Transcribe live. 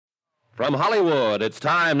From Hollywood, it's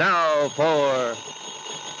time now for...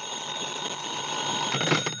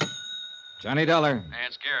 Johnny Dollar.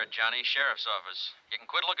 Vance Garrett, Johnny, Sheriff's Office. You can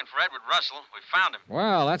quit looking for Edward Russell. We found him.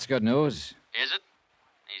 Well, that's good news. Is it?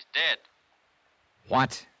 He's dead.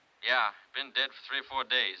 What? Yeah, been dead for 3 or 4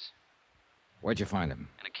 days. Where'd you find him?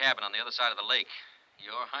 In a cabin on the other side of the lake.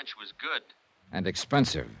 Your hunch was good. And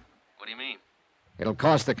expensive. What do you mean? It'll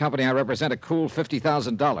cost the company I represent a cool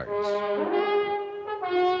 $50,000.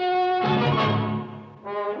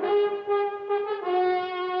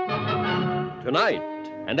 Tonight,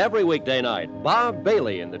 and every weekday night, Bob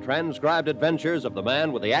Bailey in the transcribed adventures of the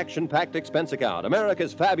man with the action-packed expense account,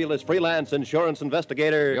 America's fabulous freelance insurance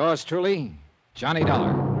investigator. Yours truly, Johnny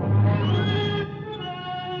Dollar.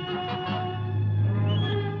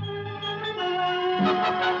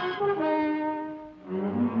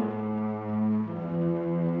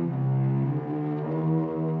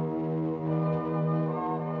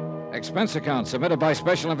 Expense account submitted by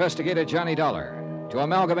Special Investigator Johnny Dollar to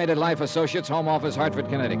Amalgamated Life Associates, Home Office, Hartford,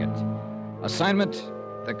 Connecticut. Assignment,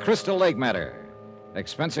 the Crystal Lake matter.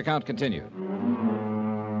 Expense account continued.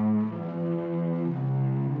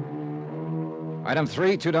 Item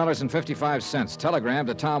 3, $2.55. Telegram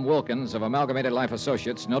to Tom Wilkins of Amalgamated Life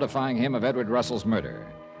Associates notifying him of Edward Russell's murder.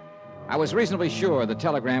 I was reasonably sure the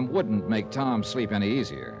telegram wouldn't make Tom sleep any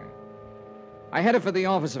easier. I headed for the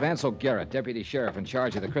office of Ansel Garrett, deputy sheriff in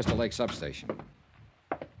charge of the Crystal Lake substation.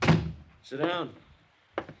 Sit down.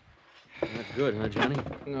 Not good, huh, Johnny?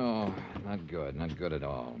 No, not good. Not good at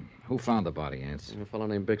all. Who found the body, Ants? A fellow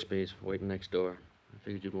named Bixby's waiting next door. I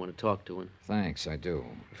figured you'd want to talk to him. Thanks, I do.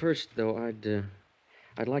 First, though,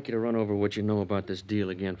 I'd like you to run over what you know about this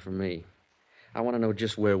deal again for me. I want to know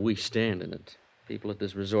just where we stand in it. People at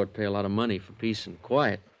this resort pay a lot of money for peace and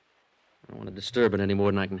quiet. I don't want to disturb it any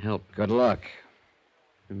more than I can help. Good luck.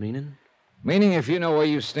 Meaning? Meaning if you know where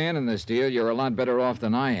you stand in this deal, you're a lot better off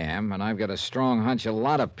than I am, and I've got a strong hunch a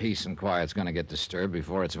lot of peace and quiet's going to get disturbed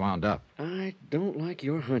before it's wound up. I don't like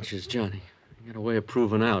your hunches, Johnny. You got a way of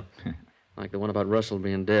proving out. Like the one about Russell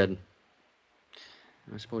being dead.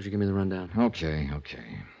 I suppose you give me the rundown. Okay.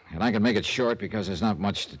 And I can make it short because there's not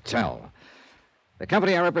much to tell. The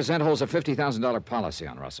company I represent holds a $50,000 policy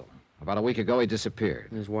on Russell. About a week ago, he disappeared.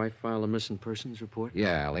 His wife filed a missing persons report?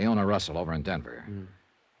 Yeah, Leona Russell over in Denver.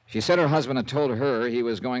 She said her husband had told her he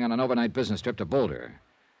was going on an overnight business trip to Boulder.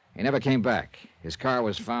 He never came back. His car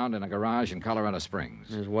was found in a garage in Colorado Springs.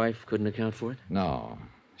 His wife couldn't account for it? No.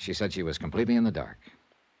 She said she was completely in the dark.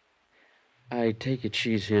 I take it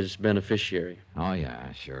she's his beneficiary. Oh,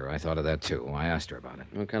 yeah, sure. I thought of that, too. I asked her about it.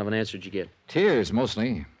 What kind of an answer did you get? Tears,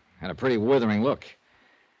 mostly, and a pretty withering look.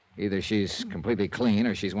 Either she's completely clean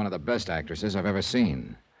or she's one of the best actresses I've ever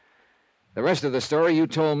seen. The rest of the story you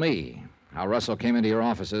told me. How Russell came into your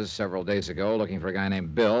offices several days ago looking for a guy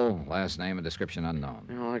named Bill, last name and description unknown.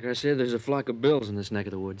 You know, like I said, there's a flock of Bills in this neck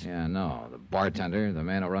of the woods. Yeah, no. The bartender, the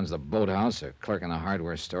man who runs the boathouse, a clerk in the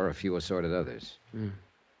hardware store, a few assorted others.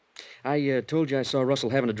 I told you I saw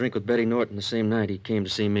Russell having a drink with Betty Norton the same night he came to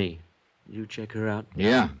see me. Did you check her out?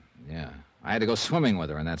 Yeah. I had to go swimming with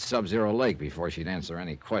her in that sub-zero lake before she'd answer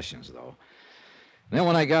any questions, though. Then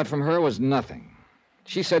what I got from her was nothing.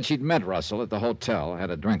 She said she'd met Russell at the hotel, had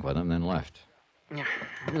a drink with him, then left.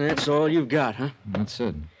 That's all you've got, huh? That's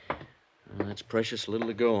it. Well, that's precious little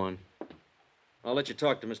to go on. I'll let you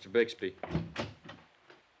talk to Mr. Bixby.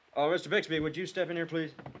 Oh, Mr. Bixby, would you step in here, please?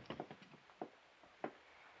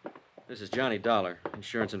 This is Johnny Dollar,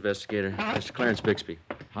 insurance investigator. Mr. Clarence Bixby.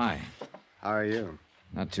 Hi. How are you?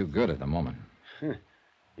 Not too good at the moment.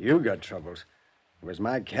 You got troubles. It was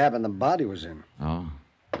my cabin the body was in. Oh?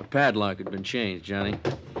 The padlock had been changed, Johnny.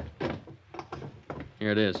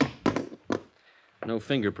 Here it is. No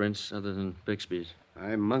fingerprints other than Bixby's.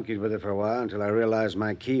 I monkeyed with it for a while until I realized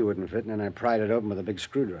my key wouldn't fit, and then I pried it open with a big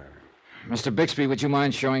screwdriver. Mr. Bixby, would you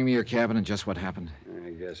mind showing me your cabin and just what happened? I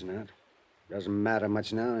guess not. Doesn't matter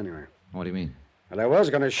much now, anyway. What do you mean? Well, I was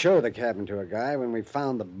going to show the cabin to a guy when we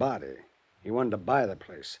found the body. He wanted to buy the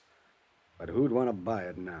place. But who'd want to buy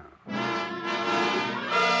it now?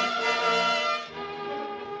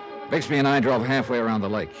 Bixby and I drove halfway around the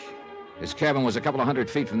lake. His cabin was a couple of 100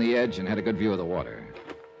 feet from the edge and had a good view of the water.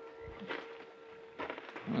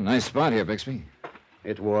 Well, a nice spot here, Bixby.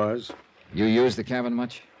 It was. You use the cabin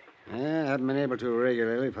much? I haven't been able to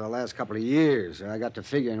regularly for the last couple of years. So I got to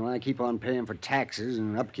figuring, I keep on paying for taxes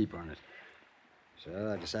and upkeep on it.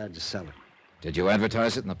 So I decided to sell it. Did you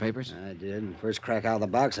advertise it in the papers? I did. And first crack out of the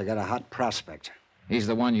box, I got a hot prospect. He's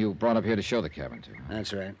the one you brought up here to show the cabin to.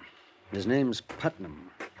 That's right. His name's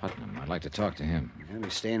Putnam. Putnam. I'd like to talk to him. And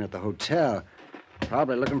he's staying at the hotel.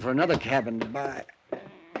 Probably looking for another cabin to buy.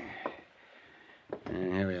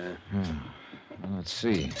 Here we are. Well, let's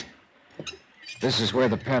see. This is where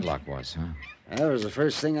the padlock was, huh? That was the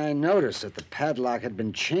first thing I noticed, that the padlock had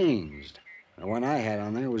been changed. The one I had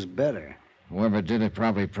on there was better. Whoever did it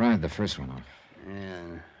probably pried the first one off.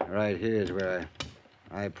 Yeah, right here is where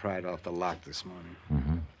I pried off the lock this morning.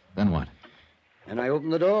 Mm-hmm. Then what? And I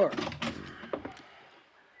opened the door.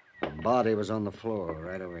 The body was on the floor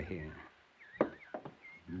right over here.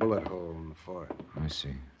 Bullet hole in the forehead. I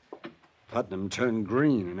see. Putnam turned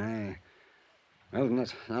green, and well,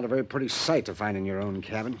 not a very pretty sight to find in your own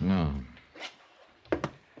cabin. No.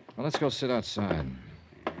 Well, let's go sit outside.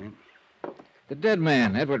 The dead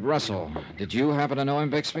man, Edward Russell. Did you happen to know him,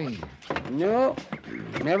 Bixby? No,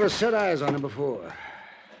 never set eyes on him before.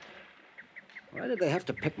 Why did they have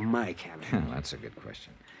to pick my cabin? That's a good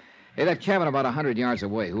question. Hey, that cabin about 100 yards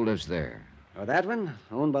away, who lives there? Oh, that one?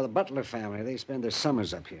 Owned by the Butler family. They spend their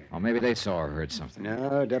summers up here. Oh, maybe they saw or heard something.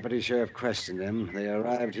 No, Deputy Sheriff questioned them. They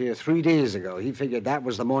arrived here 3 days ago. He figured that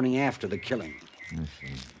was the morning after the killing. I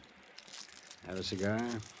see. Have a cigar?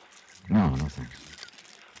 No, no thanks.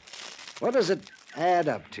 What does it add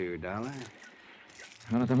up to, Dollar?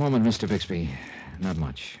 Well, at the moment, Mr. Bixby, not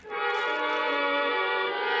much.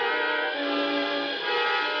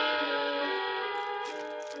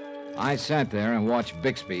 I sat there and watched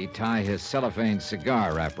Bixby tie his cellophane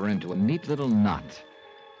cigar wrapper into a neat little knot.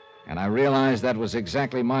 And I realized that was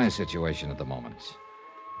exactly my situation at the moment.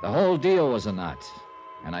 The whole deal was a knot,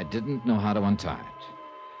 and I didn't know how to untie it.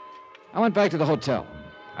 I went back to the hotel.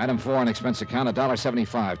 Item 4 on expense account,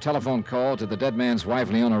 $1.75. Telephone call to the dead man's wife,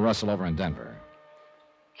 Leona Russell, over in Denver.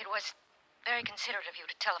 It was very considerate of you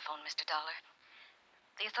to telephone, Mr. Dollar.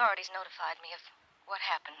 The authorities notified me of what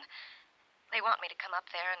happened. They want me to come up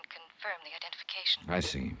there and confirm the identification. I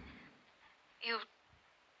see. You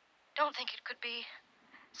don't think it could be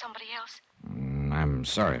somebody else? I'm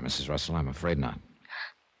sorry, Mrs. Russell. I'm afraid not.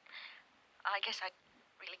 I guess I'd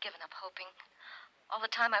really given up hoping. All the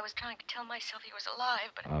time I was trying to tell myself he was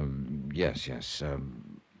alive, but... Yes.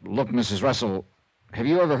 Look, Mrs. Russell, have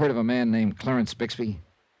you ever heard of a man named Clarence Bixby?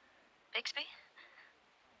 Bixby?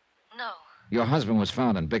 No. Your husband was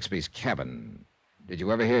found in Bixby's cabin. Did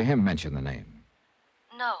you ever hear him mention the name?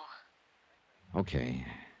 No. Okay.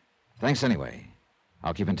 Thanks anyway.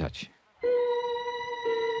 I'll keep in touch.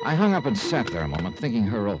 I hung up and sat there a moment, thinking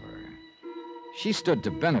her over. She stood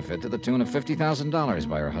to benefit to the tune of $50,000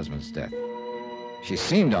 by her husband's death. She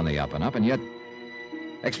seemed on the up and up, and yet...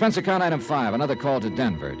 Expense account item 5, another call to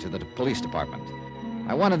Denver, to the police department.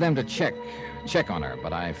 I wanted them to check on her,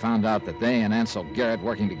 but I found out that they and Ansel Garrett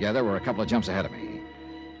working together were a couple of jumps ahead of me.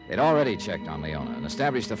 They'd already checked on Leona and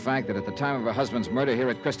established the fact that at the time of her husband's murder here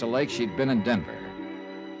at Crystal Lake, she'd been in Denver.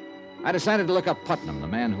 I decided to look up Putnam, the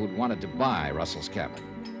man who'd wanted to buy Russell's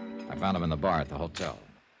cabin. I found him in the bar at the hotel.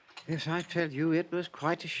 Yes, I tell you, it was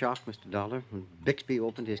quite a shock, Mr. Dollar. When Bixby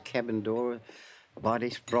opened his cabin door, body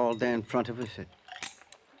sprawled there in front of us.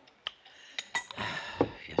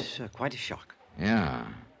 Yes, quite a shock. Yeah.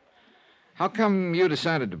 How come you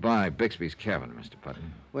decided to buy Bixby's cabin, Mr.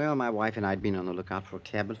 Putnam? Well, my wife and I had been on the lookout for a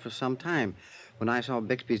cabin for some time. When I saw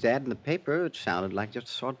Bixby's ad in the paper, it sounded like just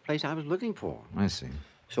the sort of place I was looking for. I see.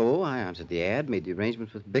 So I answered the ad, made the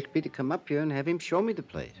arrangements with Bixby to come up here and have him show me the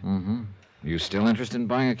place. Mm-hmm. You still interested in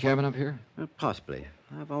buying a cabin up here? Possibly.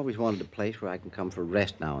 I've always wanted a place where I can come for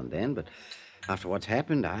rest now and then, but after what's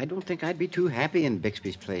happened, I don't think I'd be too happy in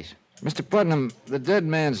Bixby's place. Mr. Putnam, the dead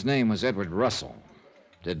man's name was Edward Russell.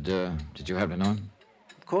 Did you happen to know him?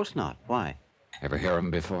 Of course not. Why? Ever hear of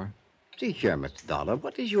him before? See here, Mr. Dollar,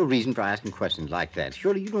 what is your reason for asking questions like that?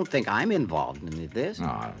 Surely you don't think I'm involved in any of this?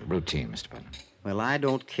 No, routine, Mr. Putnam. Well, I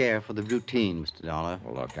don't care for the routine, Mr. Dollar.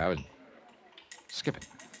 Well, look, I would... Skip it.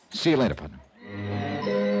 See you later, Putnam.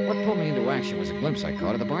 What pulled me into action was a glimpse I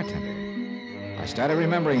caught of the bartender. I started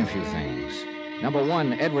remembering a few things. Number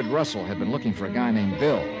 1, Edward Russell had been looking for a guy named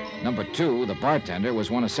Bill. Number 2, the bartender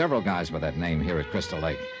was one of several guys by that name here at Crystal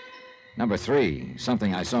Lake. Number 3,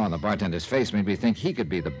 something I saw on the bartender's face made me think he could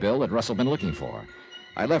be the Bill that Russell been looking for.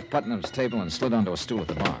 I left Putnam's table and slid onto a stool at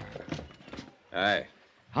the bar. Hi.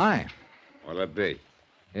 Hi. What'll it be?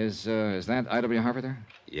 Is that I.W. Harper there?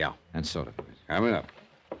 Yeah. And soda, please. Coming up.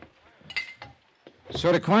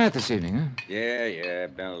 Sort of quiet this evening, huh? Yeah.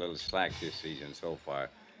 Been a little slack this season so far.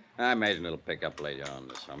 I imagine it'll pick up later on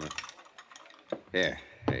this summer. Here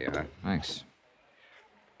you are. Thanks.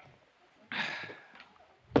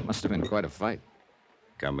 Must have been quite a fight.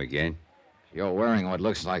 Come again? You're wearing what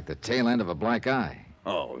looks like the tail end of a black eye.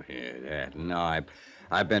 Oh, yeah, that. No,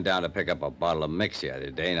 I've been down to pick up a bottle of mix the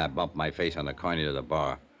other day, and I bumped my face on the corner of the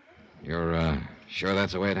bar. You're, sure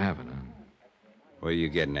that's the way it happened, huh? Where are you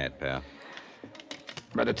getting at, pal?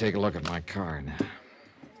 Better take a look at my card.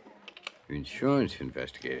 Insurance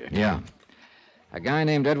investigator? Yeah. A guy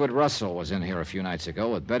named Edward Russell was in here a few nights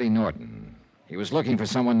ago with Betty Norton. He was looking for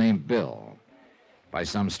someone named Bill. By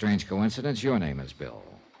some strange coincidence, your name is Bill.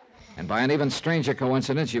 And by an even stranger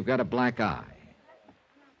coincidence, you've got a black eye.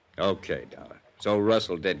 Okay, Dollar. So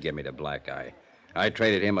Russell did give me the black eye. I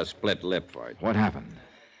traded him a split lip for it. What happened?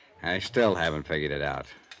 I still haven't figured it out.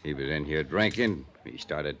 He was in here drinking. He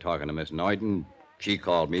started talking to Miss Norton. She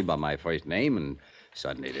called me by my first name, and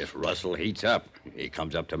suddenly this Russell heats up. He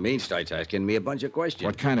comes up to me and starts asking me a bunch of questions.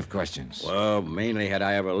 What kind of questions? Well, mainly had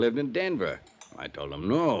I ever lived in Denver. I told him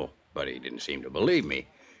no, but he didn't seem to believe me.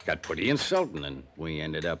 Got pretty insulting, and we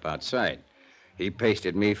ended up outside. He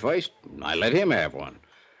pasted me first, and I let him have one.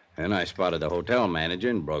 Then I spotted the hotel manager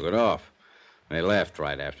and broke it off. They left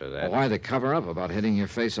right after that. Well, why the cover-up about hitting your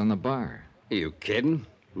face on the bar? Are you kidding?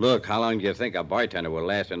 Look, how long do you think a bartender would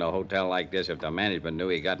last in a hotel like this if the management knew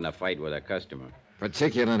he got in a fight with a customer?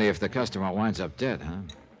 Particularly if the customer winds up dead, huh?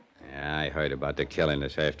 Yeah, I heard about the killing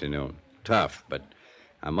this afternoon. Tough, but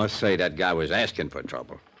I must say that guy was asking for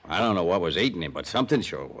trouble. I don't know what was eating him, but something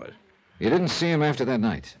sure was. You didn't see him after that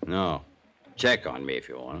night? No. Check on me if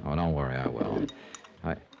you want. Oh, don't worry, I will.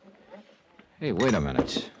 Hey, wait a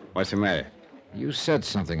minute. What's the matter? You said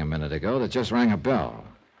something a minute ago that just rang a bell.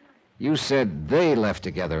 You said they left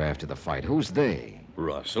together after the fight. Who's they?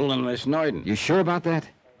 Russell and Miss Norton. You sure about that?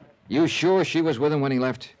 You sure she was with him when he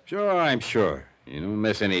left? Sure, I'm sure. You don't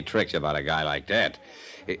miss any tricks about a guy like that.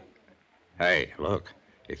 Hey, look.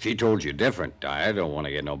 If she told you different, I don't want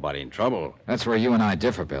to get nobody in trouble. That's where you and I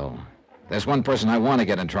differ, Bill. There's one person I want to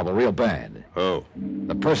get in trouble real bad. Who?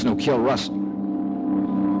 The person who killed Russell.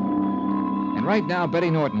 And right now, Betty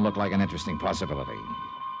Norton looked like an interesting possibility.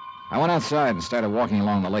 I went outside and started walking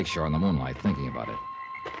along the lakeshore in the moonlight, thinking about it.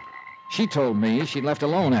 She told me she'd left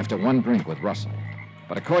alone after one drink with Russell.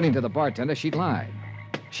 But according to the bartender, she'd lied.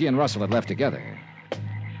 She and Russell had left together.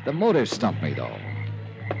 The motive stumped me, though.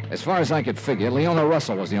 As far as I could figure, Leona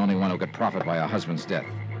Russell was the only one who could profit by her husband's death.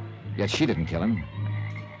 Yet she didn't kill him.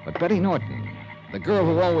 But Betty Norton, the girl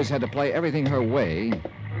who always had to play everything her way,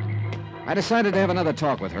 I decided to have another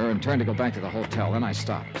talk with her and turned to go back to the hotel. Then I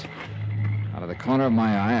stopped. Out of the corner of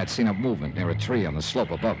my eye, I'd seen a movement near a tree on the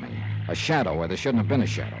slope above me. A shadow where there shouldn't have been a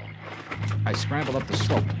shadow. I scrambled up the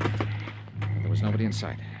slope. There was nobody in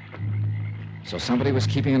sight. So somebody was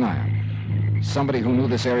keeping an eye on me. Somebody who knew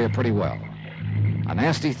this area pretty well. A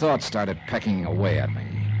nasty thought started pecking away at me.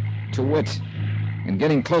 To wit, in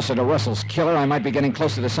getting closer to Russell's killer, I might be getting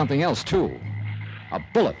closer to something else, too. A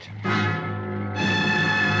bullet.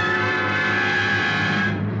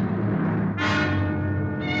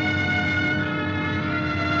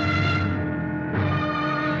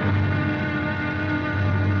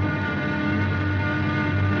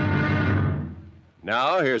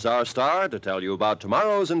 Now, here's our star to tell you about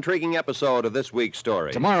tomorrow's intriguing episode of this week's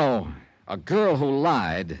story. Tomorrow, a girl who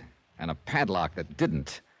lied and a padlock that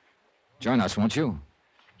didn't. Join us, won't you?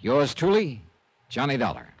 Yours truly, Johnny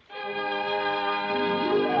Dollar.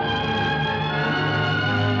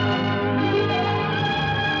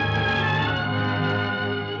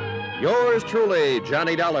 Yours truly,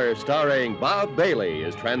 Johnny Dollar, starring Bob Bailey,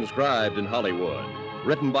 is transcribed in Hollywood.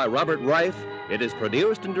 Written by Robert Reif, it is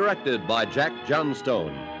produced and directed by Jack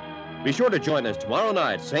Johnstone. Be sure to join us tomorrow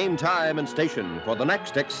night, same time and station, for the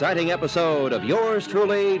next exciting episode of Yours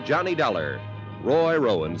truly, Johnny Dollar. Roy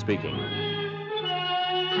Rowan speaking.